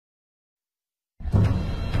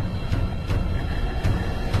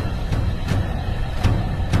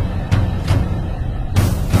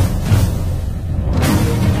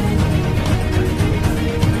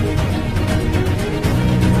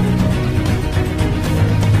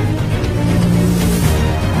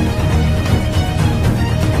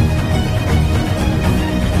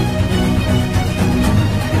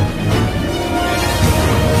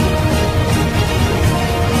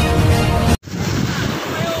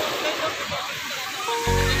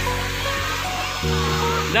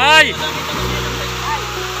Nay!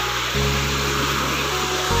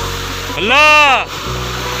 Hala!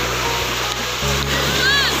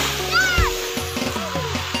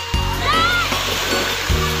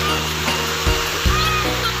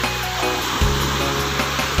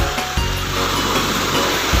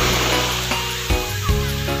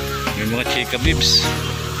 May mga chika bibs.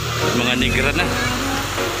 Mga nigra na.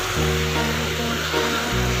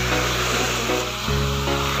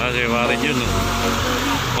 Kasi warin yun.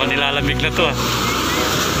 Oh, nilalamig na to ah.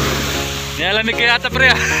 Nilalamig ka yata pre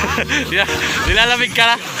ah. Nilalamig ka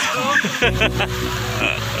na.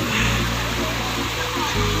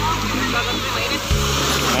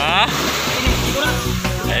 Ha?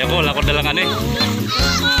 Ayoko, wala akong dalang ano eh.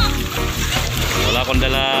 Wala akong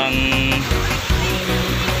dalang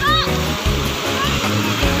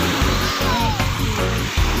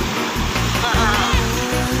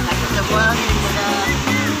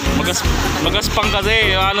magaspang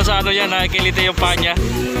kasi ano sa ano yan, nakikilite yung paa niya.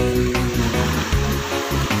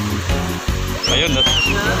 Ayun na.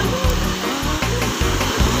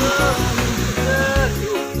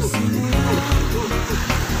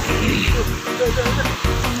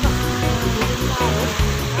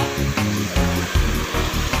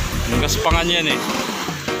 Magaspangan yan eh.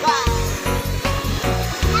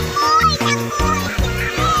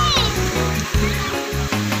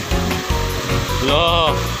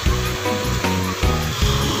 Loh.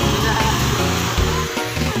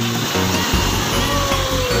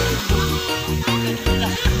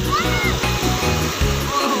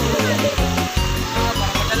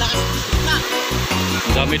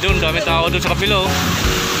 Dami dun, dami tao dun sa kapilo.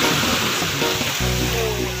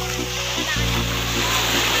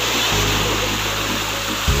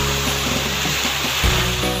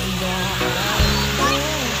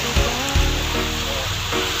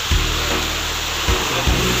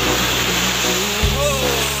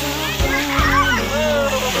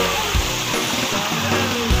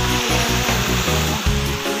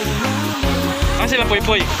 Sila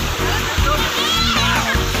poy-poy.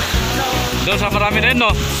 Doon sa marami rin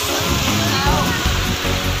no.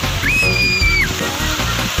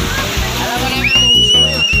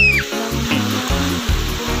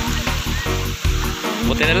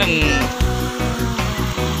 Buti na lang.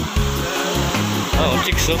 Oh,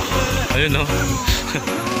 chicks oh. Ayun no.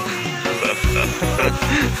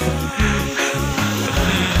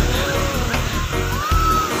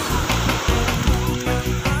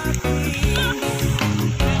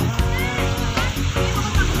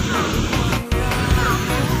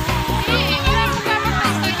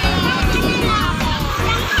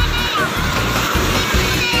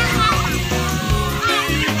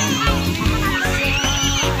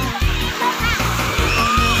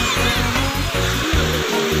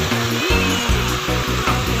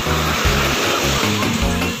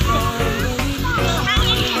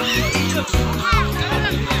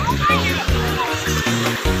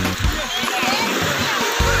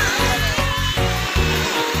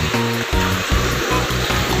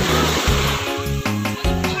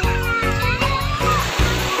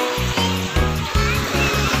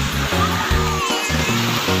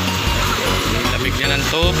 Yan ang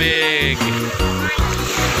tubig.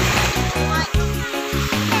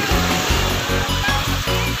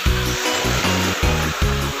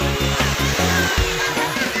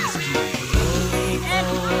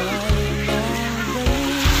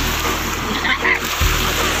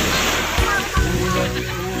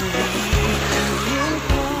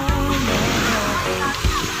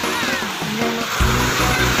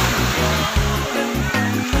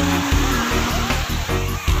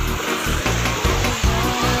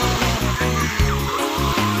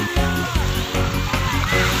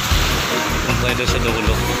 Doon sa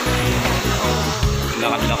dulo,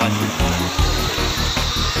 lakad-lakad.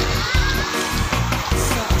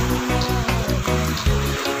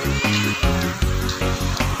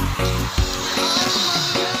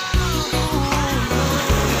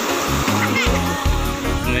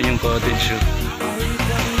 Ngayon yung cottage yun.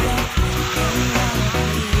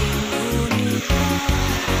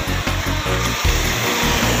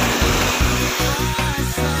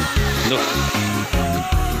 Look.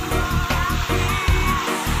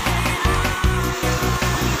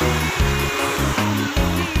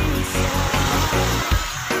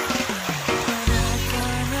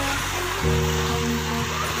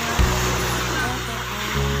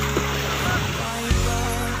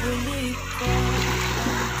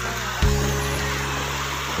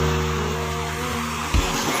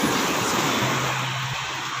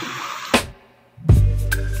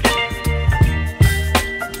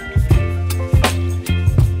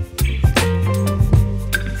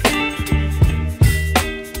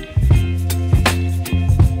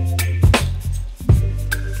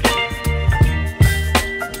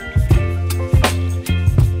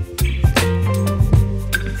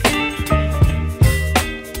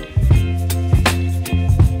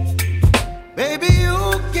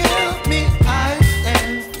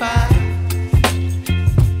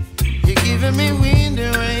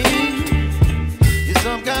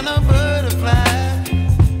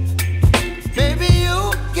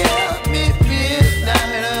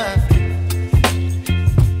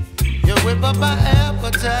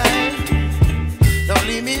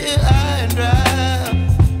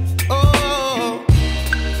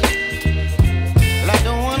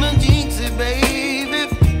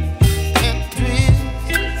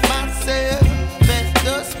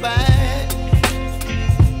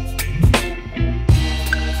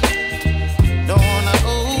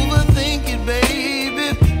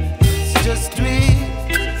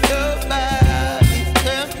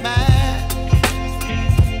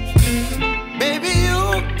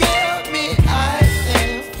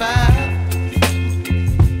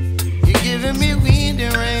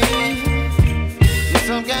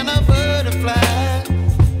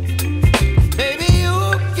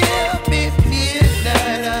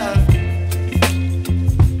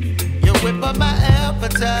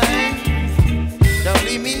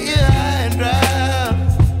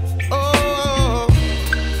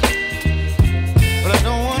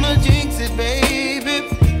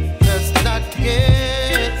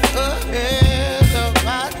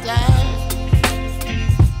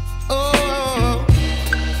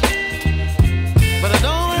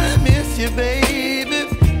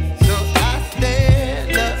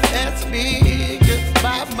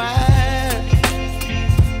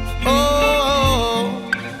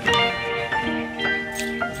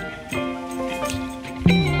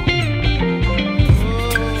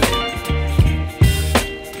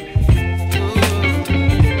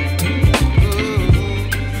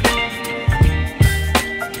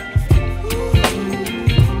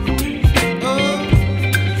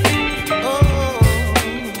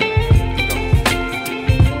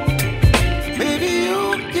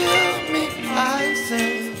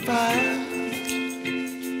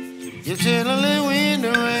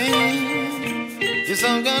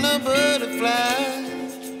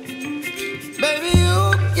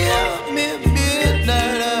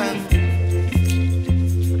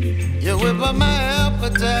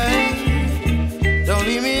 appetite. Don't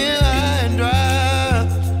leave me here high and dry.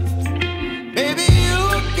 Baby,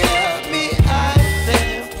 you get me out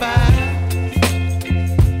there fine.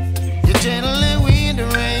 You're channeling wind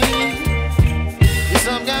and rain. You're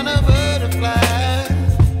some kind of butterfly.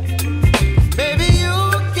 Baby, you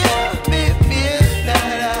give me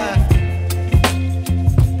midnight.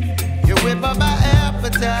 You whip up my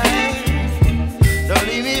appetite. Don't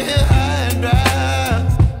leave me here high and dry.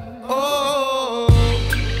 Oh,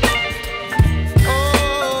 oh,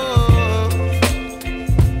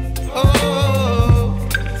 oh,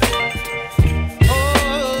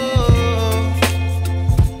 oh,